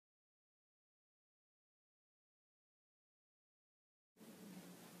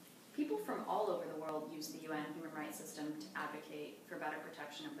all over the world use the UN human rights system to advocate for better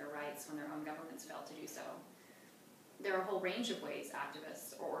protection of their rights when their own governments fail to do so. There are a whole range of ways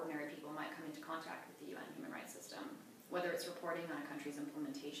activists or ordinary people might come into contact with the UN human rights system, whether it's reporting on a country's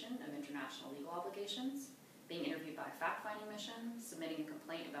implementation of international legal obligations, being interviewed by a fact-finding mission, submitting a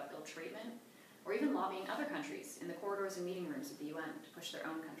complaint about ill treatment, or even lobbying other countries in the corridors and meeting rooms of the UN to push their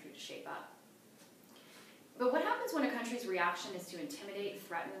own country to shape up. But what happens when a country's reaction is to intimidate,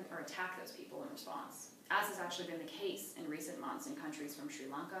 threaten, or attack those people in response, as has actually been the case in recent months in countries from Sri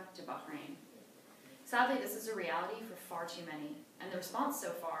Lanka to Bahrain? Sadly, this is a reality for far too many, and the response so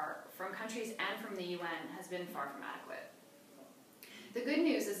far from countries and from the UN has been far from adequate. The good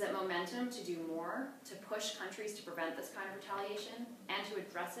news is that momentum to do more, to push countries to prevent this kind of retaliation, and to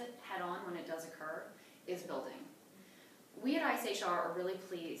address it head-on when it does occur, is building. We at ICHR are really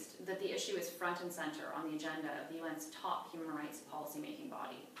pleased that the issue is front and center on the agenda of the UN's top human rights policy-making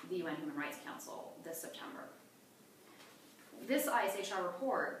body, the UN Human Rights Council, this September. This ICHR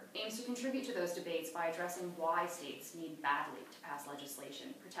report aims to contribute to those debates by addressing why states need badly to pass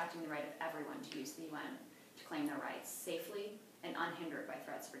legislation protecting the right of everyone to use the UN to claim their rights safely and unhindered by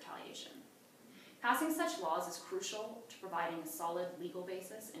threats of retaliation. Passing such laws is crucial to providing a solid legal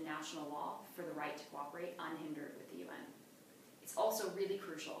basis in national law for the right to cooperate unhindered with the UN. It's also really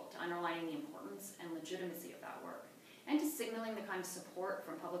crucial to underlining the importance and legitimacy of that work, and to signaling the kind of support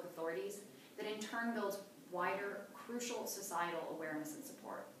from public authorities that in turn builds wider, crucial societal awareness and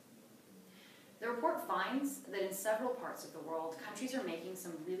support. The report finds that in several parts of the world, countries are making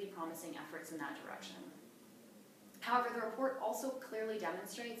some really promising efforts in that direction. However, the report also clearly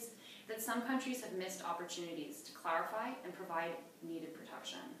demonstrates that some countries have missed opportunities to clarify and provide needed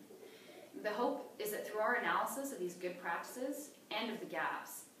protection. The hope is that through our analysis of these good practices and of the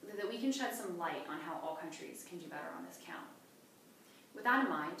gaps, that we can shed some light on how all countries can do better on this count. With that in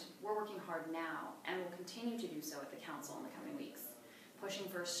mind, we're working hard now and will continue to do so at the Council in the coming weeks, pushing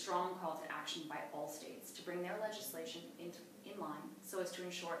for a strong call to action by all states to bring their legislation in line so as to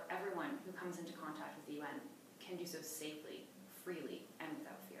ensure everyone who comes into contact with the UN can do so safely, freely,